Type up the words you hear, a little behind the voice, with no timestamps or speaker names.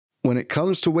When it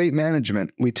comes to weight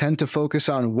management, we tend to focus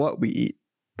on what we eat,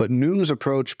 but Noom's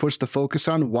approach puts the focus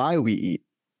on why we eat.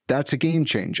 That's a game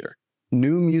changer.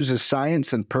 Noom uses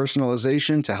science and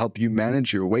personalization to help you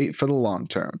manage your weight for the long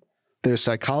term. Their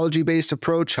psychology-based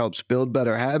approach helps build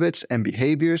better habits and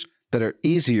behaviors that are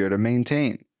easier to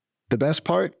maintain. The best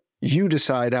part? You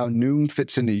decide how Noom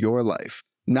fits into your life,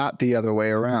 not the other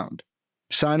way around.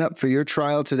 Sign up for your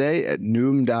trial today at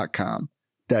Noom.com.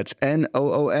 That's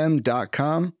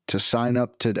Noom.com to sign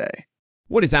up today.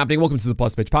 What is happening? Welcome to the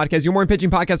Plus Pitch Podcast, your morning pitching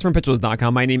podcast from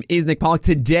pitchers.com. My name is Nick Pollock.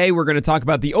 Today, we're going to talk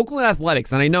about the Oakland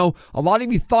Athletics. And I know a lot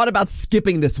of you thought about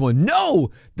skipping this one. No,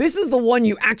 this is the one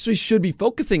you actually should be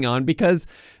focusing on because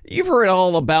you've heard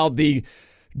all about the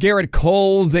Garrett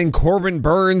Coles and Corbin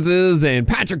Burnses and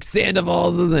Patrick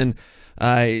Sandovals and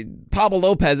Pablo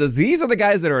Lopez's. These are the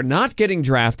guys that are not getting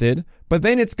drafted, but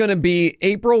then it's going to be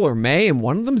April or May and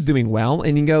one of them's doing well.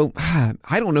 And you go,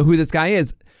 I don't know who this guy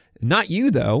is. Not you,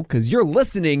 though, because you're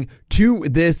listening to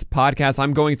this podcast.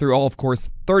 I'm going through all, of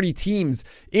course, 30 teams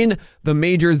in the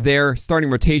majors there,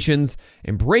 starting rotations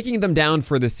and breaking them down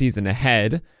for the season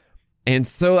ahead. And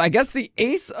so I guess the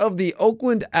ace of the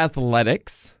Oakland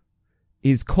Athletics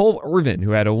is Cole Irvin,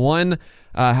 who had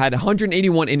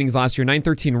 181 innings last year,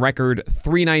 913 record,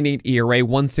 3.98 ERA,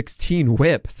 116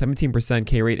 WHIP, 17%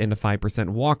 K rate, and a 5%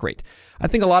 walk rate. I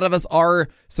think a lot of us are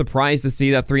surprised to see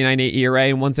that 3.98 ERA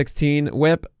and 116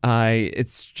 WHIP.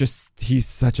 It's just, he's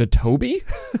such a Toby.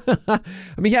 I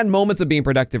mean, he had moments of being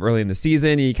productive early in the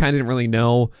season. He kind of didn't really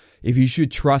know if you should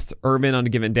trust Irvin on a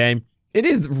given day. It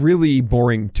is really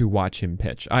boring to watch him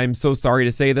pitch. I'm so sorry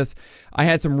to say this. I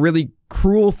had some really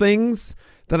cruel things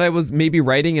that I was maybe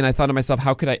writing, and I thought to myself,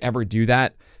 how could I ever do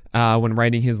that when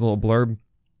writing his little blurb?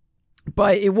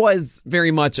 But it was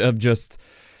very much of just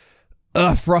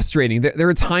frustrating. There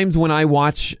are times when I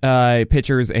watch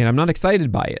pitchers and I'm not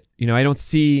excited by it. You know, I don't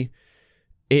see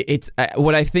it's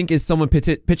what I think is someone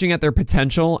pitching at their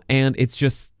potential, and it's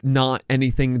just not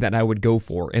anything that I would go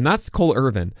for. And that's Cole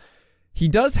Irvin. He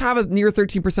does have a near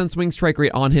 13% swing strike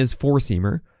rate on his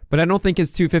four-seamer, but I don't think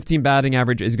his .215 batting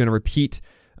average is going to repeat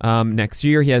next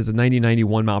year. He has a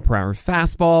 90-91 mile per hour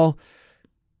fastball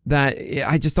that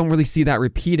I just don't really see that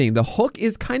repeating. The hook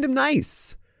is kind of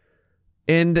nice,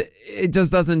 and it just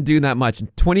doesn't do that much.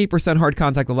 28% hard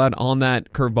contact allowed on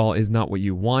that curveball is not what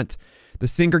you want. The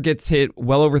sinker gets hit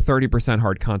well over 30%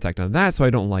 hard contact on that, so I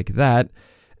don't like that.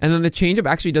 And then the changeup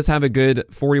actually does have a good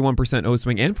 41% O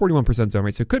swing and 41% zone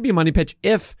rate. So it could be a money pitch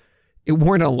if it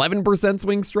were an 11%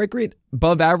 swing strike rate,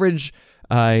 above average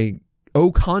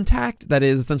O contact. That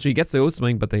is essentially gets the O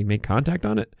swing, but they make contact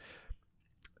on it.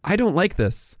 I don't like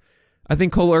this. I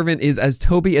think Cole Irvin is as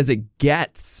Toby as it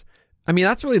gets. I mean,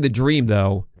 that's really the dream,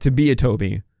 though, to be a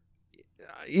Toby.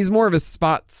 He's more of a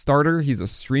spot starter. He's a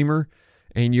streamer,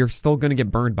 and you're still going to get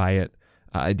burned by it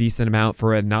a decent amount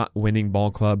for a not winning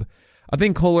ball club. I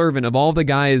think Cole Irvin, of all the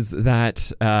guys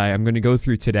that I'm going to go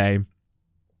through today,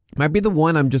 might be the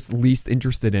one I'm just least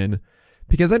interested in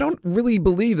because I don't really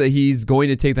believe that he's going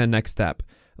to take that next step.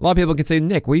 A lot of people can say,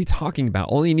 Nick, what are you talking about?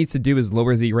 All he needs to do is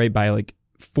lower his E-rate by like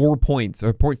 4 points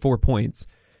or 0.4 points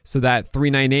so that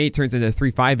 3.98 turns into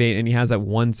 3.58 and he has that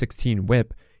 116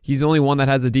 whip. He's the only one that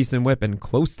has a decent whip and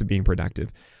close to being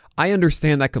productive. I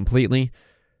understand that completely.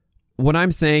 What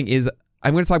I'm saying is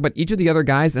I'm going to talk about each of the other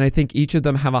guys, and I think each of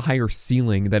them have a higher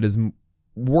ceiling that is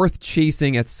worth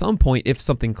chasing at some point if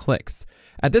something clicks.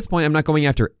 At this point, I'm not going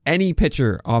after any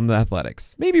pitcher on the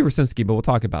Athletics. Maybe Rucinski, but we'll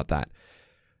talk about that.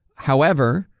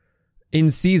 However, in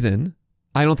season,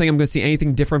 I don't think I'm going to see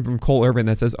anything different from Cole Irvin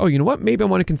that says, oh, you know what? Maybe I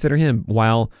want to consider him.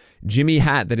 While Jimmy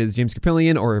Hatt, that is James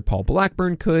Caprillion, or Paul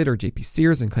Blackburn could, or JP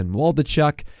Sears and Ken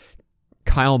Waldachuk,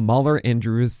 Kyle Muller, and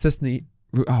Drew Rucinski.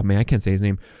 Oh man, I can't say his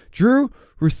name. Drew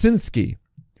Rucinski.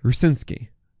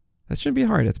 That shouldn't be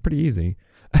hard. That's pretty easy.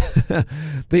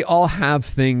 They all have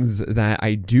things that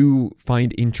I do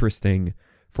find interesting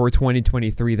for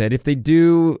 2023 that if they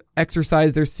do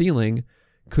exercise their ceiling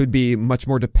could be much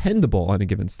more dependable on a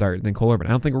given start than Cole Irvin. I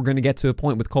don't think we're going to get to a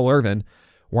point with Cole Irvin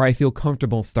where I feel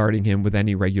comfortable starting him with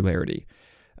any regularity.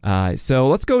 So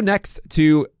let's go next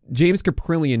to James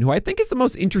Caprillion, who I think is the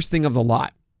most interesting of the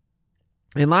lot.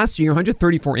 And last year,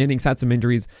 134 innings, had some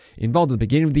injuries involved at the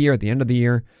beginning of the year, at the end of the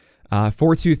year.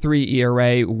 4.23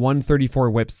 ERA, 134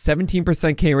 whip,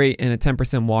 17% K rate, and a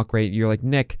 10% walk rate. You're like,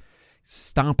 Nick,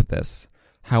 stop this.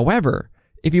 However,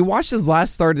 if you watch his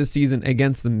last start of the season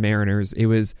against the Mariners, it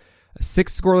was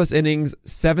 6 scoreless innings,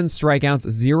 7 strikeouts,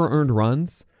 0 earned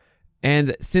runs.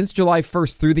 And since July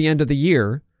 1st through the end of the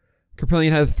year,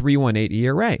 Caprillion had a 3.18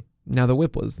 ERA. Now, the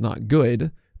whip was not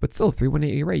good, but still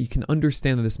 3.18 ERA. You can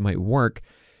understand that this might work.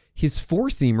 his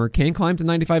four-seamer can climb to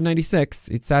 95, 96.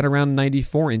 It's at around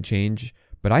 94 and change,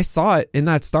 but I saw it in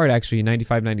that start actually,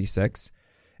 95, 96.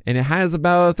 And it has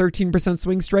about a 13%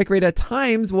 swing strike rate at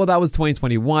times. Well, that was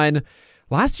 2021.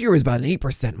 Last year was about an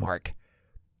 8% mark.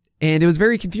 And it was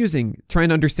very confusing trying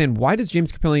to understand, why does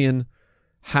James Kaprielian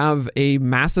have a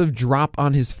massive drop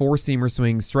on his four-seamer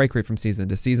swing strike rate from season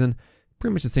to season?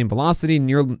 Pretty much the same velocity,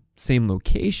 near same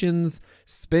locations,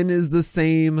 spin is the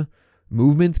same,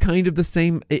 movement's kind of the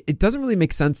same. It doesn't really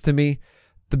make sense to me.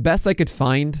 The best I could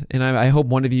find, and I hope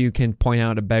one of you can point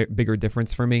out a bigger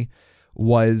difference for me,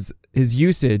 was his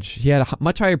usage. He had a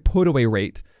much higher put-away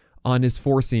rate on his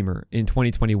four-seamer in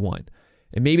 2021.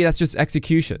 And maybe that's just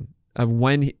execution of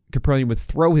when Kaprielian would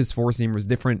throw his four-seamer was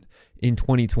different in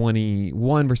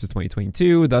 2021 versus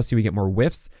 2022. Thus, he would get more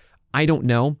whiffs. I don't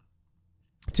know.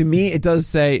 To me, it does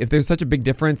say, if there's such a big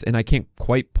difference and I can't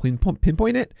quite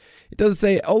pinpoint it, it does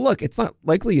say, oh, look, it's not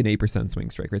likely an 8% swing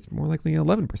strike rate. It's more likely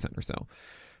 11% or so.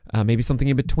 Maybe something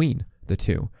in between the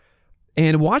two.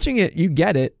 And watching it, you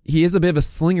get it. He is a bit of a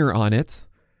slinger on it.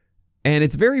 And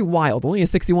it's very wild. Only a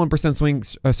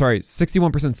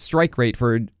 61% strike rate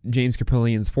for James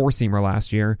Kaprielian's four-seamer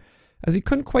last year, as he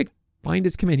couldn't quite find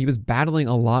his command. He was battling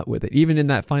a lot with it, even in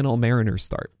that final Mariners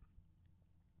start.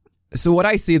 So what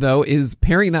I see, though, is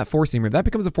pairing that four-seamer. If that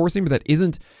becomes a four-seamer that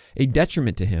isn't a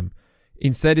detriment to him,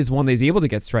 instead is one that is able to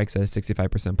get strikes at a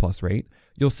 65% plus rate,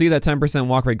 you'll see that 10%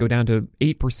 walk rate go down to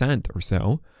 8% or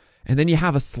so. And then you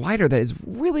have a slider that is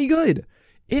really good.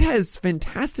 It has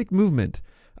fantastic movement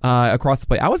across the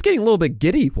plate. I was getting a little bit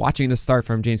giddy watching this start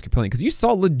from James Kaprielian because you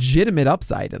saw legitimate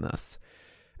upside in this.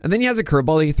 And then he has a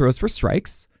curveball that he throws for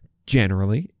strikes,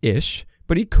 generally-ish,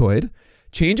 but he could.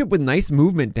 Change up with nice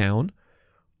movement down.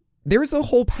 There's a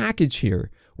whole package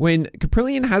here. When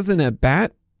Kaprielian has an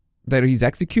at-bat that he's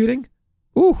executing,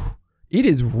 it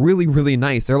is really, really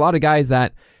nice. There are a lot of guys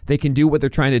that they can do what they're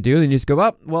trying to do, and you just go,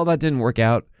 oh, well, that didn't work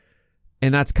out.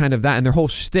 And that's kind of that. And their whole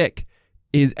shtick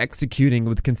is executing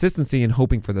with consistency and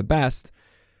hoping for the best.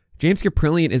 James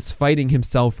Kaprielian is fighting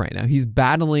himself right now. He's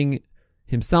battling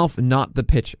himself, not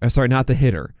the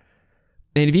hitter.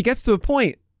 And if he gets to a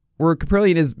point where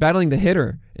Kaprielian is battling the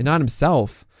hitter and not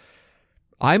himself,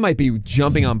 I might be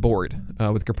jumping on board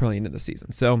with Kaprielian in the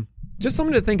season. So just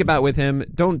something to think about with him.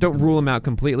 Don't rule him out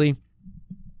completely.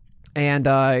 And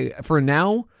for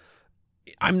now,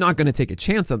 I'm not going to take a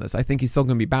chance on this. I think he's still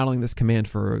going to be battling this command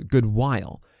for a good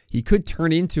while. He could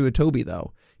turn into a Toby,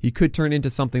 though. He could turn into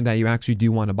something that you actually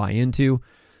do want to buy into.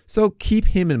 So keep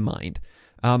him in mind.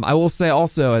 I will say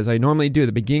also, as I normally do at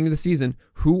the beginning of the season,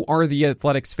 who are the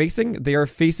Athletics facing? They are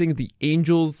facing the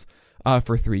Angels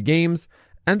for 3 games.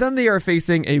 And then they are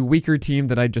facing a weaker team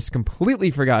that I just completely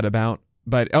forgot about.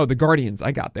 But, the Guardians.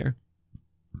 I got there.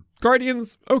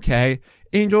 Guardians, okay.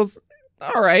 Angels,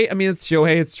 all right. I mean, it's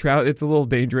Shohei, it's Trout. It's a little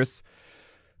dangerous.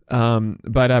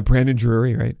 But Brandon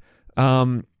Drury, right?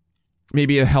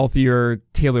 Maybe a healthier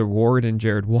Taylor Ward and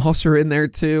Jared Walsh are in there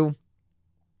too.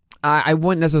 I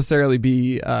wouldn't necessarily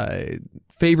be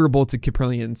favorable to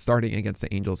Kaprielian starting against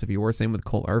the Angels if you were. Same with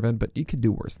Cole Irvin, but you could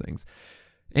do worse things.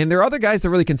 And there are other guys to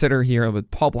really consider here with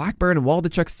Paul Blackburn and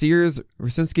Waldichuk, Sears,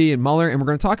 Rucinski, and Muller, and we're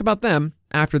going to talk about them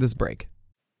after this break.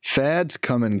 Fads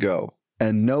come and go,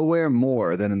 and nowhere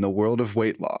more than in the world of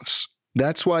weight loss.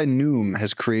 That's why Noom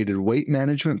has created weight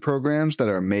management programs that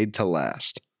are made to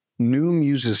last. Noom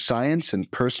uses science and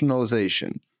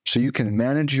personalization so you can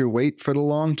manage your weight for the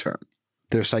long term.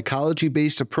 Their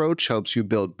psychology-based approach helps you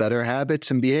build better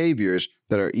habits and behaviors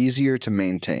that are easier to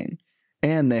maintain.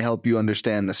 And they help you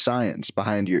understand the science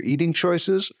behind your eating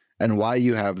choices and why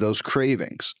you have those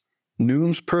cravings.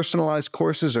 Noom's personalized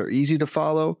courses are easy to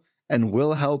follow and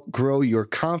will help grow your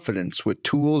confidence with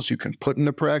tools you can put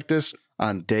into practice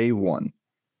on day one.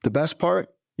 The best part?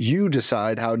 You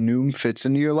decide how Noom fits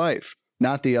into your life,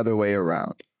 not the other way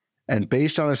around. And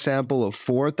based on a sample of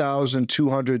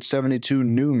 4,272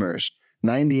 Noomers,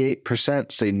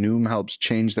 98% say Noom helps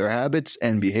change their habits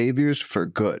and behaviors for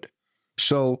good.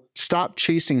 So stop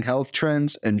chasing health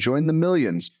trends and join the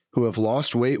millions who have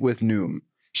lost weight with Noom.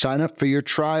 Sign up for your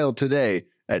trial today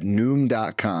at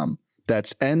Noom.com.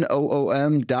 That's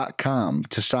Noom.com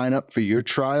to sign up for your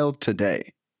trial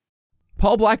today.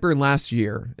 Paul Blackburn last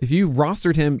year, if you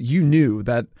rostered him, you knew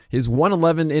that his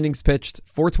 111 innings pitched,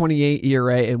 4.28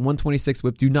 ERA, and 126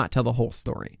 WHIP do not tell the whole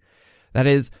story. That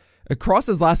is, across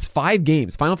his last 5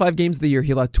 games, final 5 games of the year,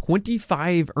 he allowed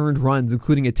 25 earned runs,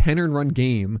 including a 10 earned run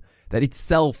game that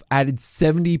itself added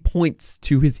 70 points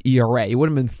to his ERA. It would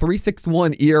have been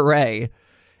 3.61 ERA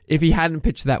if he hadn't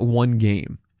pitched that one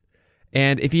game.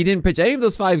 And if he didn't pitch any of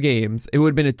those 5 games, it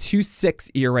would have been a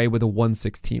 2.6 ERA with a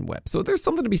 1.16 whip. So there's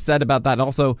something to be said about that.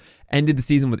 Also ended the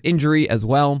season with injury as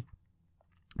well.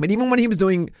 But even when he was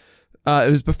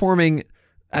performing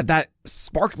at that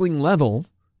sparkling level,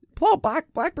 Paul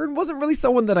Blackburn wasn't really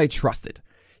someone that I trusted.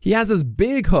 He has this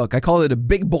big hook. I call it a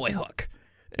big boy hook.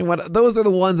 And those are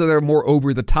the ones that are more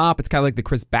over the top. It's kind of like the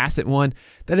Chris Bassett one,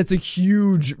 that it's a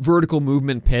huge vertical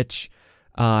movement pitch.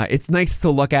 It's nice to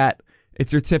look at.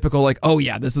 It's your typical like, oh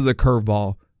yeah, this is a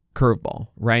curveball,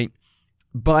 right?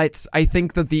 But I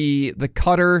think that the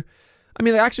cutter,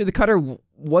 the cutter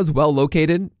was well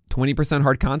located, 20%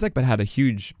 hard contact, but had a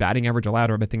huge batting average allowed,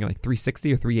 or I think like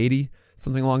 360 or 380,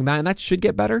 something along that. And that should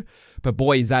get better. But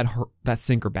boy, is that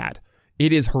sinker bad.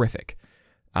 It is horrific.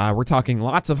 We're talking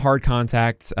lots of hard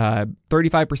contact,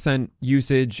 35%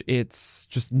 usage. It's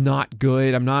just not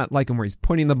good. I'm not liking where he's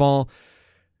putting the ball.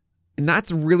 And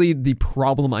that's really the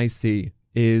problem I see,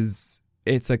 is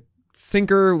it's a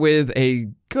sinker with a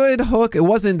good hook. It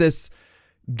wasn't this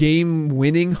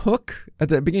game-winning hook. At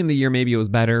the beginning of the year, maybe it was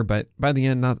better, but by the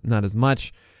end, not as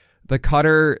much. The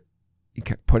cutter, you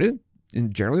put it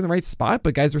in generally the right spot,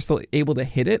 but guys were still able to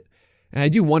hit it. And I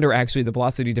do wonder, actually, the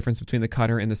velocity difference between the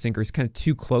cutter and the sinker is kind of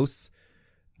too close.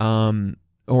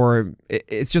 Or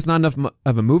it's just not enough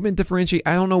of a movement differentiate.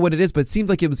 I don't know what it is, but it seemed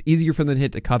like it was easier for them to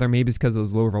hit the cutter. Maybe it's because of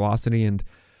this lower velocity and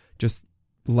just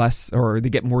less, or they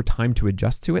get more time to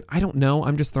adjust to it. I don't know.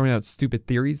 I'm just throwing out stupid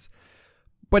theories.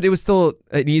 But it was still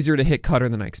an easier to hit cutter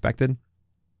than I expected.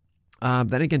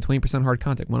 Then again, 20% hard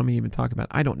contact. What am I even talking about?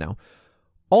 I don't know.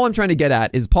 All I'm trying to get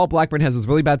at is Paul Blackburn has this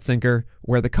really bad sinker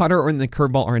where the cutter or the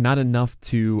curveball are not enough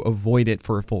to avoid it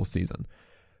for a full season.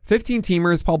 15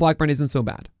 teamers, Paul Blackburn isn't so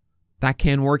bad. That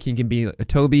can work. He can be a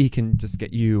Toby. He can just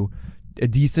get you a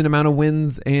decent amount of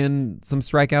wins and some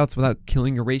strikeouts without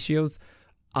killing your ratios.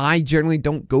 I generally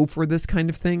don't go for this kind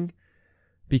of thing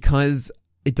because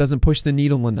it doesn't push the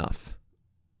needle enough.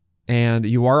 And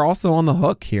you are also on the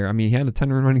hook here. I mean, he had a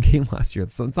 10-run running game last year.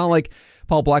 So it's not like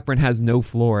Paul Blackburn has no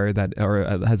floor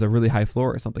or has a really high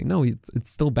floor or something. No, it's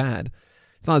still bad.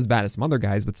 It's not as bad as some other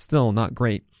guys, but still not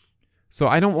great. So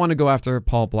I don't want to go after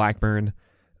Paul Blackburn.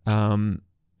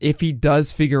 If he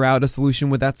does figure out a solution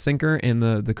with that sinker and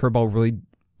the curveball really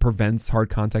prevents hard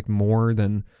contact more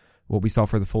than what we saw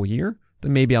for the full year,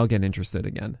 then maybe I'll get interested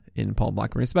again in Paul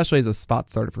Blackburn, especially as a spot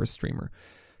starter for a streamer.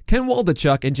 Ken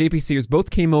Waldichuk and JP Sears both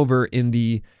came over in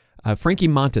the Frankie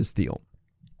Montas deal.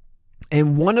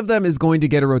 And one of them is going to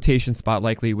get a rotation spot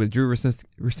likely with Drew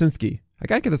Rucinski. I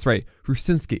gotta get this right.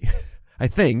 Rucinski, I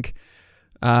think.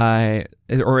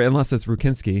 Or unless it's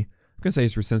Rucinski. I'm going to say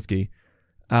it's Rucinski.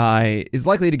 Is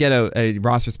likely to get a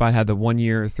roster spot, had the 1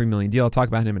 year, $3 million deal. I'll talk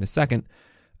about him in a second.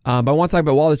 But I want to talk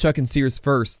about Waldichuk and Sears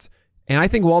first. And I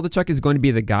think Waldichuk is going to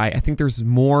be the guy. I think there's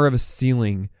more of a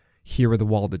ceiling here with the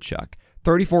Waldichuk.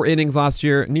 34 innings last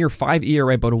year, near 5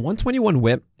 ERA, but a 121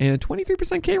 whip and a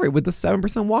 23% K rate with the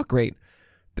 7% walk rate.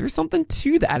 There's something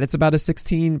to that. It's about a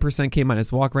 16% K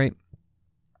minus walk rate.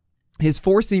 His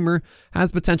four-seamer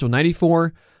has potential,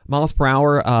 94 miles per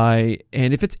hour, and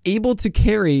if it's able to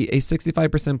carry a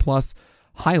 65% plus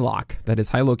high lock, that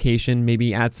is high location,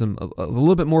 maybe add a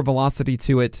little bit more velocity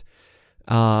to it,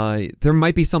 there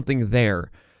might be something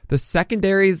there. The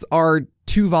secondaries are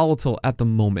too volatile at the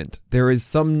moment. There is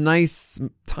some nice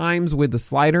times with the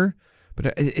slider,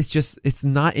 but it's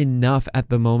not enough at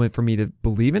the moment for me to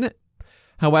believe in it.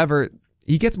 However,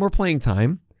 he gets more playing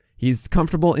time. He's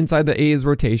comfortable inside the A's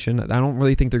rotation. I don't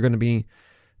really think they're going to be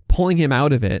pulling him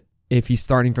out of it if he's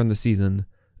starting from the season.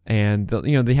 And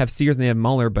they have Sears and they have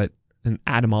Muller, and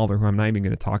Adam Muller, who I'm not even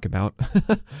going to talk about.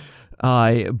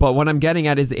 But what I'm getting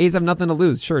at is the A's have nothing to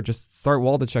lose. Sure, just start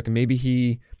Waldichuk and maybe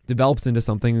he develops into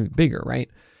something bigger, right?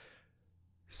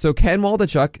 So Ken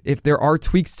Waldichuk, if there are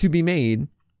tweaks to be made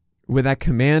with that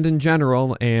command in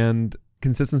general and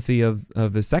consistency of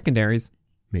his secondaries,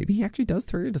 maybe he actually does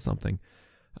turn into something.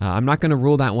 I'm not going to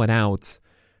rule that one out,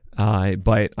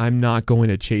 but I'm not going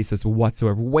to chase this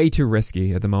whatsoever. Way too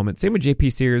risky at the moment. Same with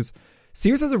JP Sears.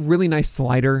 Sears has a really nice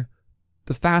slider.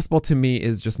 The fastball to me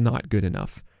is just not good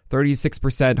enough.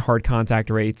 36% hard contact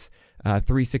rates,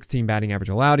 316 batting average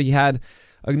allowed. He had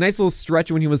a nice little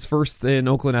stretch when he was first in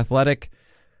Oakland Athletic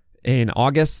in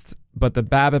August, but the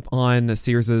BABIP on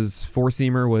Sears's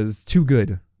four-seamer was too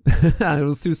good. It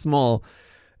was too small,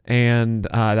 and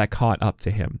that caught up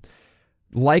to him.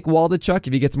 Like Waldichuk,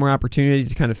 if he gets more opportunity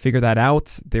to kind of figure that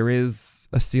out, there is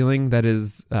a ceiling that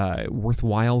is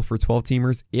worthwhile for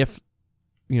 12-teamers if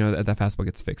that fastball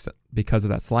gets fixed because of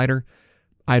that slider.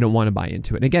 I don't want to buy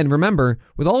into it. And again, remember,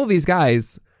 with all of these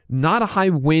guys, not a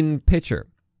high win pitcher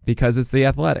because it's the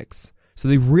Athletics. So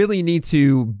they really need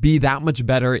to be that much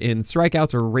better in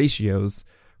strikeouts or ratios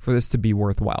for this to be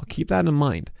worthwhile. Keep that in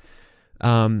mind.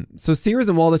 So Sears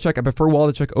and Waldachuk, I prefer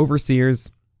Waldachuk over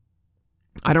Sears.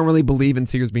 I don't really believe in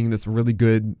Sears being this really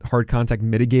good hard contact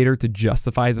mitigator to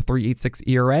justify the 3.86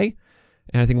 ERA.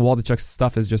 And I think Waldachuk's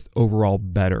stuff is just overall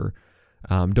better.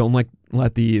 Don't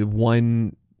let the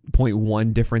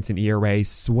 1.1 difference in ERA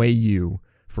sway you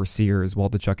for Sears.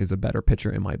 Waldachuk is a better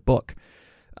pitcher in my book.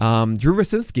 Drew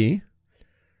Rucinski,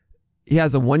 he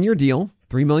has a 1-year deal,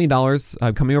 $3 million,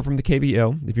 coming over from the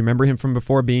KBO. If you remember him from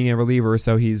before being a reliever,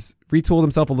 so he's retooled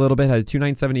himself a little bit, had a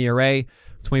 2.97 ERA,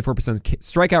 24%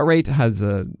 strikeout rate, has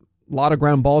a lot of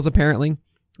ground balls apparently.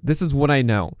 This is what I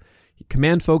know.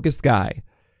 Command-focused guy.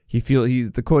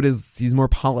 The quote is he's more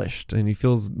polished and he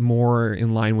feels more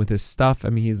in line with his stuff. I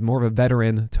mean, he's more of a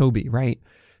veteran Toby, right?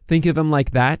 Think of him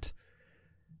like that.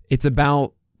 It's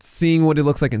about seeing what it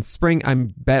looks like in spring. I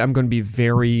bet I'm going to be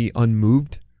very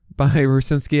unmoved by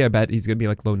Rucinski. I bet he's going to be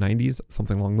like low 90s,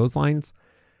 something along those lines.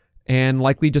 And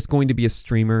likely just going to be a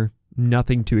streamer.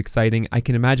 Nothing too exciting. I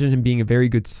can imagine him being a very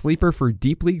good sleeper for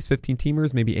deep leagues,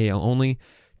 15-teamers, maybe AL only,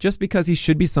 just because he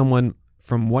should be someone,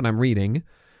 from what I'm reading,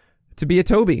 to be a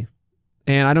Toby.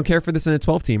 And I don't care for this in a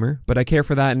 12-teamer, but I care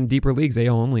for that in deeper leagues,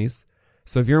 AL onlys.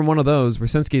 So if you're in one of those,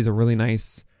 Rucinski is a really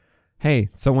nice, hey,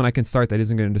 someone I can start that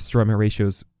isn't going to destroy my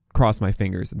ratios, cross my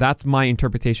fingers. That's my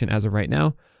interpretation as of right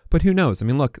now. But who knows? I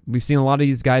mean, look, we've seen a lot of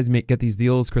these guys get these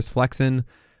deals. Chris Flexen,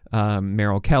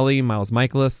 Merrill Kelly, Miles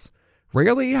Michaelis.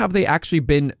 Rarely have they actually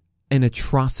been an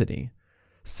atrocity.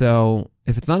 So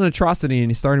if it's not an atrocity and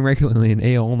you're starting regularly in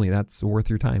AL only, that's worth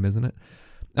your time, isn't it?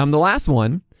 The last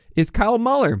one is Kyle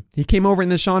Muller. He came over in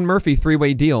the Sean Murphy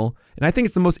 3-way deal, and I think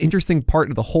it's the most interesting part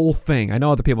of the whole thing. I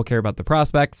know other people care about the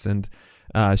prospects and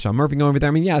Sean Murphy going over there.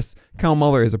 I mean, yes, Kyle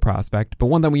Muller is a prospect, but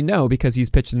one that we know because he's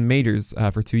pitched in majors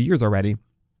for 2 years already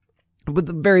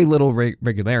with very little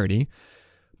regularity.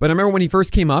 But I remember when he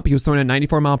first came up, he was throwing a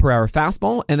 94-mile-per-hour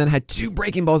fastball and then had 2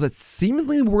 breaking balls that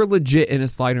seemingly were legit in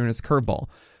his slider and his curveball.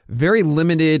 Very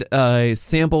limited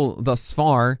sample thus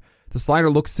far. The slider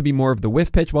looks to be more of the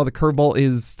whiff pitch while the curveball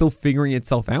is still figuring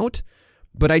itself out.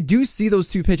 But I do see those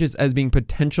 2 pitches as being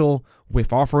potential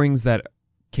whiff offerings that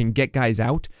can get guys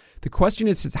out. The question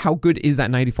is how good is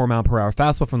that 94-mile-per-hour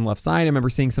fastball from the left side? I remember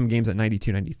seeing some games at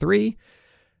 92, 93.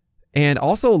 And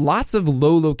also lots of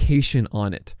low location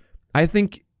on it. I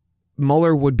think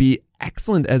Muller would be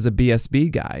excellent as a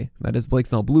BSB guy. That is Blake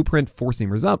Snell blueprint,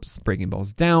 4-seamers up, breaking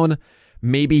balls down.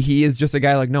 Maybe he is just a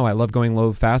guy like, no, I love going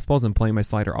low fastballs and playing my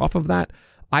slider off of that.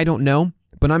 I don't know,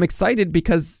 but I'm excited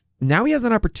because now he has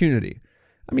an opportunity.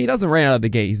 I mean, he doesn't right out of the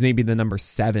gate. He's maybe the number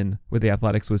 7 with the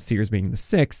Athletics, with Sears being the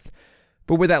 6th.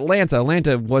 But with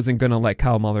Atlanta wasn't going to let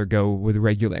Kyle Muller go with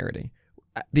regularity.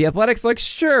 The Athletics like,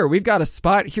 sure, we've got a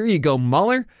spot. Here you go,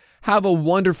 Muller. Have a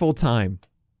wonderful time.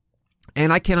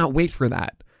 And I cannot wait for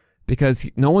that because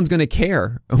no one's going to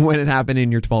care when it happened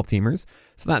in your 12-teamers.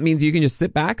 So that means you can just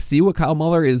sit back, see what Kyle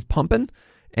Muller is pumping,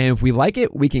 and if we like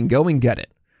it, we can go and get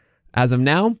it. As of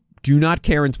now, do not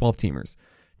care in 12-teamers.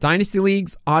 Dynasty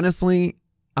leagues, honestly,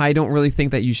 I don't really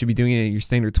think that you should be doing it in your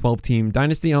standard 12-team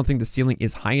dynasty. I don't think the ceiling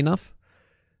is high enough.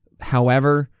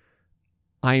 However,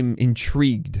 I'm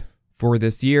intrigued for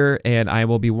this year, and I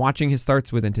will be watching his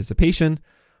starts with anticipation.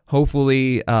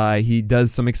 Hopefully, he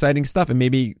does some exciting stuff and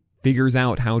maybe figures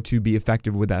out how to be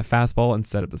effective with that fastball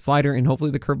instead of the slider. And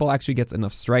hopefully the curveball actually gets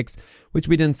enough strikes, which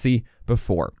we didn't see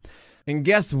before. And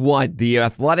guess what? The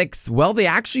Athletics, well, they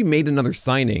actually made another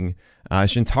signing.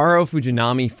 Shintaro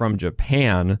Fujinami from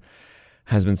Japan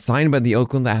has been signed by the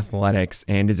Oakland Athletics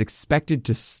and is expected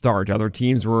to start. Other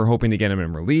teams were hoping to get him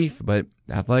in relief, but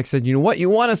Athletics said, you know what?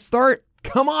 You want to start?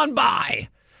 Come on by.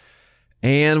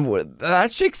 And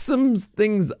that shakes some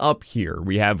things up here.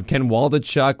 We have Ken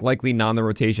Waldachuk, likely not in the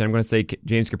rotation. I'm going to say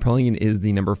James Kaprielian is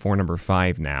the number 4, number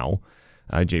 5 now.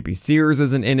 JP Sears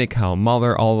isn't in it, Kyle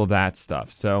Muller, all of that stuff.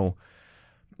 So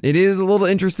it is a little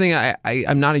interesting.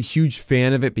 I'm not a huge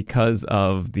fan of it because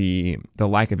of the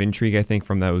lack of intrigue, I think,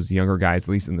 from those younger guys, at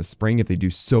least in the spring. If they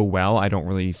do so well, I don't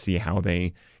really see how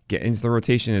they get into the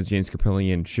rotation as James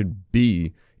Kaprielian should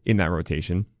be in that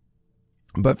rotation.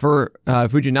 But for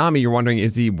Fujinami, you're wondering,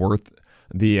 is he worth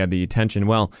the attention?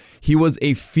 Well, he was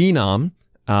a phenom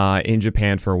in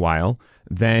Japan for a while.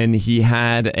 Then he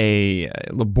had a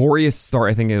laborious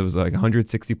start. I think it was like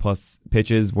 160 plus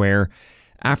pitches, where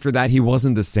after that he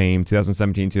wasn't the same.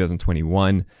 2017,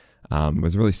 2021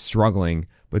 was really struggling.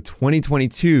 But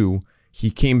 2022, he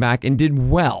came back and did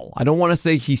well. I don't want to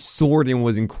say he soared and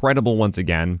was incredible once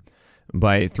again,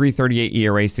 but 3.38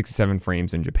 ERA, 67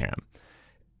 frames in Japan.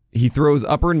 He throws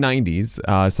upper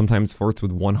 90s, sometimes flirts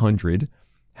with 100.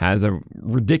 has a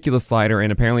ridiculous slider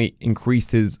and apparently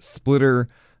increased his splitter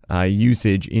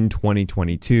usage in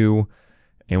 2022.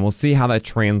 And we'll see how that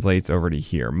translates over to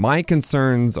here. My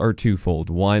concerns are twofold.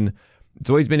 One, it's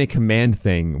always been a command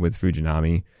thing with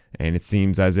Fujinami, and it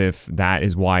seems as if that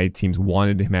is why teams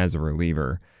wanted him as a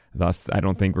reliever. Thus, I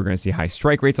don't think we're going to see high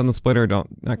strike rates on the splitter. Not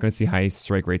going to see high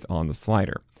strike rates on the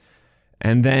slider.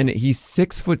 And then he's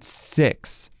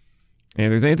 6'6". And if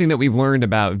there's anything that we've learned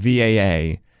about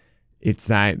VAA, it's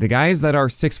that the guys that are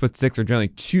 6'6" are generally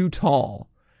too tall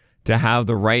to have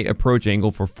the right approach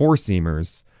angle for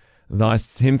four-seamers.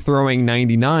 Thus, him throwing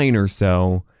 99 or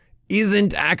so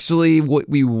isn't actually what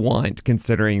we want,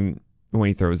 considering when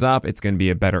he throws up, it's going to be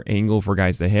a better angle for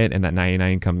guys to hit, and that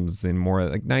 99 comes in more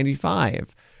like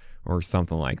 95 or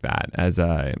something like that as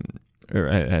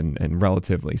and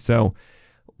relatively. So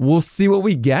we'll see what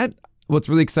we get. What's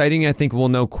really exciting, I think we'll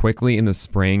know quickly in the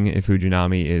spring if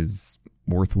Fujinami is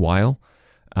worthwhile.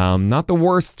 Not the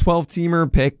worst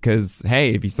 12-teamer pick, because,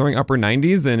 hey, if he's throwing upper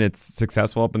 90s and it's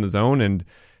successful up in the zone and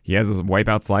he has a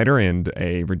wipeout slider and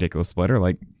a ridiculous splitter,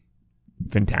 like,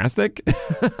 fantastic.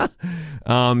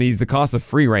 He's the cost of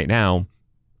free right now.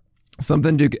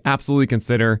 Something to absolutely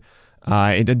consider.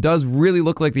 It does really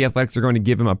look like the Athletics are going to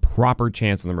give him a proper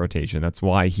chance in the rotation. That's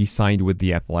why he signed with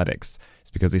the Athletics.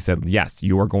 It's because they said, yes,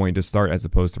 you are going to start as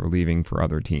opposed to relieving for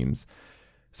other teams.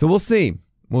 So we'll see.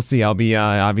 We'll see. I'll be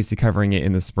obviously covering it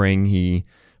in the spring. He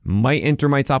might enter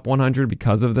my top 100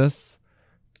 because of this,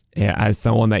 as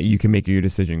someone that you can make your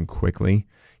decision quickly.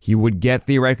 He would get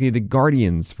theoretically the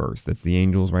Guardians first. That's the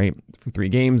Angels, right? For 3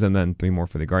 games and then 3 more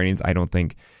for the Guardians. I don't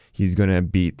think he's going to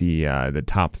beat the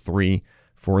top 3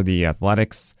 for the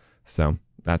Athletics. So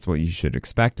that's what you should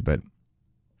expect. But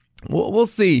we'll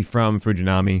see from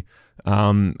Fujinami.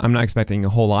 I'm not expecting a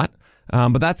whole lot.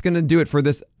 But that's going to do it for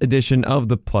this edition of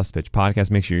the Plus Pitch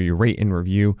Podcast. Make sure you rate and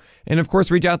review. And, of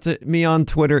course, reach out to me on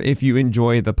Twitter if you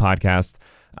enjoy the podcast.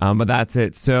 But that's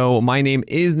it. So my name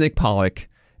is Nick Pollock,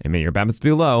 and may your bat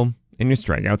be low and your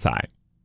strikeouts high.